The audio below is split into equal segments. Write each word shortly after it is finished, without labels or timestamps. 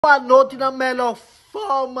Boa noite na melhor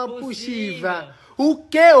forma possível. O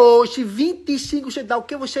que hoje? 25 centavos. O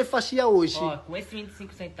que você fazia hoje? Ó, com esses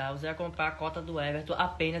 25 centavos, eu ia comprar a cota do Everton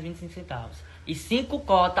apenas 25 centavos. E 5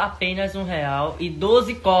 cotas apenas R$1. E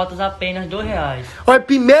 12 cotas apenas R$2. Olha,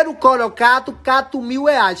 primeiro colocado, cato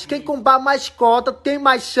R$1.000. Quem comprar mais cota tem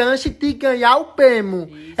mais chance de ganhar o prêmio.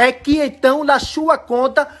 Isso. É que então, na sua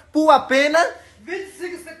conta, por apenas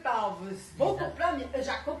 25 centavos. Vou comprar, eu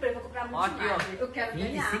já comprei, vou comprar muito aqui, mais. ó, eu quero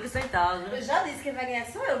 25 ganhar. centavos. Eu já disse que quem vai ganhar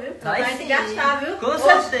sou eu, viu? Vai se sim. gastar, viu? Com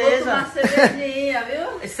certeza. Vou tomar cervejinha,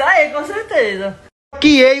 viu? Isso aí, com certeza.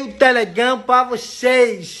 criei o Telegram para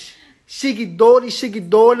vocês, seguidores e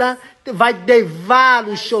seguidora, vai ter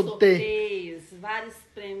vários sorteios. Vários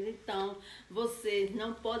prêmios. Então, você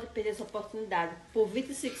não pode perder essa oportunidade. Por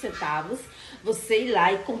 25 centavos, você ir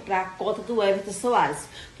lá e comprar a cota do Everton Soares.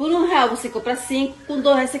 Por R$1 você compra 5, com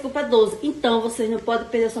R$2 você compra 12. Então, vocês não podem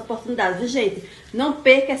perder essa oportunidade, viu, gente? Não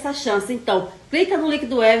perca essa chance. Então, clica no link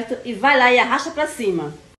do Everton e vai lá e arrasta pra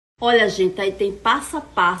cima. Olha, gente, aí tem passo a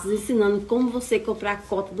passo ensinando como você comprar a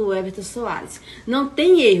cota do Everton Soares. Não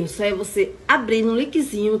tem erro, só é você abrir no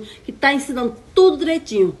linkzinho que tá ensinando tudo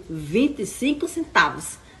direitinho. 25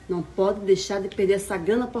 centavos. Não pode deixar de perder essa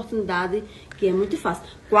grande oportunidade, que é muito fácil.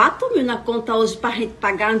 4 mil na conta hoje pra gente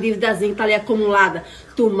pagar uma dívidazinha que tá ali acumulada.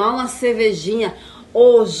 Tomar uma cervejinha.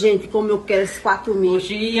 Ô, gente, como eu quero esses 4 mil.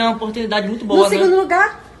 Hoje é uma oportunidade muito boa, no segundo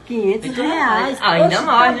lugar, R$500. Ainda Oxe,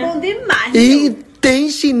 mais, tá né? bom demais, E viu? tem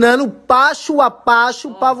ensinando passo a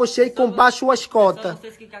passo para você comprar suas É cotas. só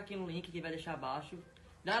vocês clicar aqui no link que vai deixar abaixo.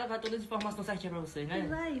 Vai todas as informações certinhas pra vocês, né?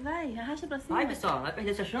 Vai, arrasta pra cima. Vai, pessoal, vai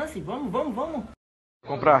perder essa chance? Vamos.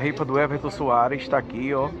 Comprar a rifa do Everton Soares, está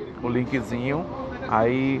aqui, ó, o linkzinho.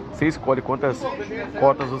 Aí você escolhe quantas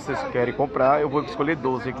cotas vocês querem comprar. Eu vou escolher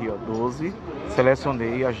 12 aqui, ó, 12.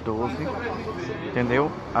 Selecionei as 12,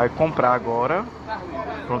 entendeu? Aí comprar agora.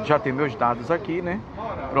 Pronto, já tem meus dados aqui, né?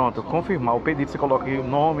 Pronto, confirmar o pedido. Você coloca aí o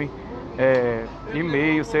nome,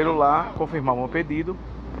 e-mail, celular, confirmar o meu pedido.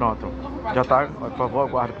 Pronto, já tá, por favor,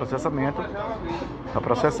 aguarde o processamento. Tá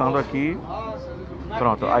processando aqui.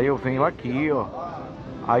 Pronto, aí eu venho aqui, ó.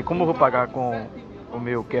 Aí como eu vou pagar com o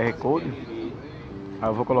meu QR Code, aí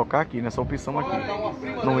eu vou colocar aqui nessa opção aqui,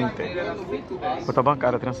 no Inter, conta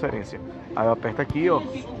bancária, transferência. Aí eu aperto aqui, ó,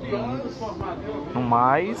 no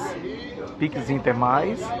mais, Pix Inter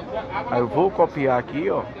mais. Aí eu vou copiar aqui,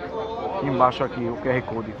 ó, embaixo aqui o QR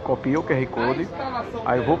Code, copio o QR Code.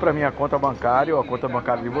 Aí eu vou para minha conta bancária, ó, a conta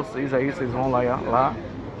bancária de vocês, aí vocês vão lá.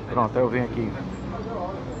 Pronto, aí eu venho aqui,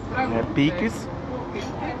 Pix.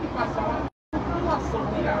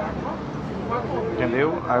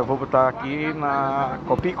 Entendeu? Aí eu vou botar aqui na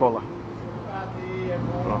copia e cola.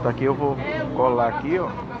 Pronto, aqui eu vou colar aqui, ó.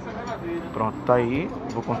 Pronto, tá aí.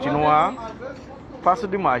 Vou continuar. Fácil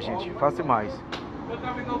demais, gente. Fácil demais.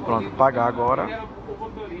 Pronto, pagar agora.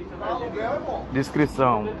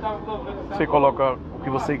 Descrição. Você coloca o que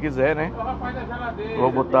você quiser, né?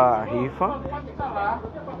 Vou botar rifa.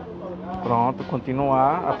 Pronto,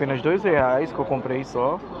 continuar. Apenas R$2 que eu comprei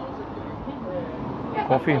só.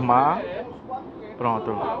 Confirmar.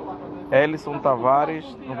 Pronto. Ellison Tavares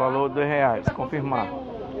no valor de R$2. Confirmar.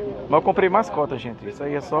 Mas eu comprei mais cotas, gente. Isso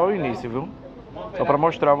aí é só o início, viu? Só para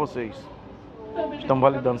mostrar a vocês. Estamos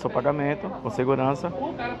validando seu pagamento com segurança.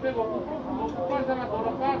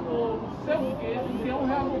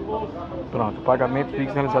 Pronto. Pagamento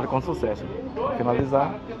fixo realizado com sucesso.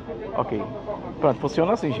 Finalizar. Ok. Pronto.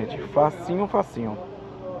 Funciona assim, gente. Facinho.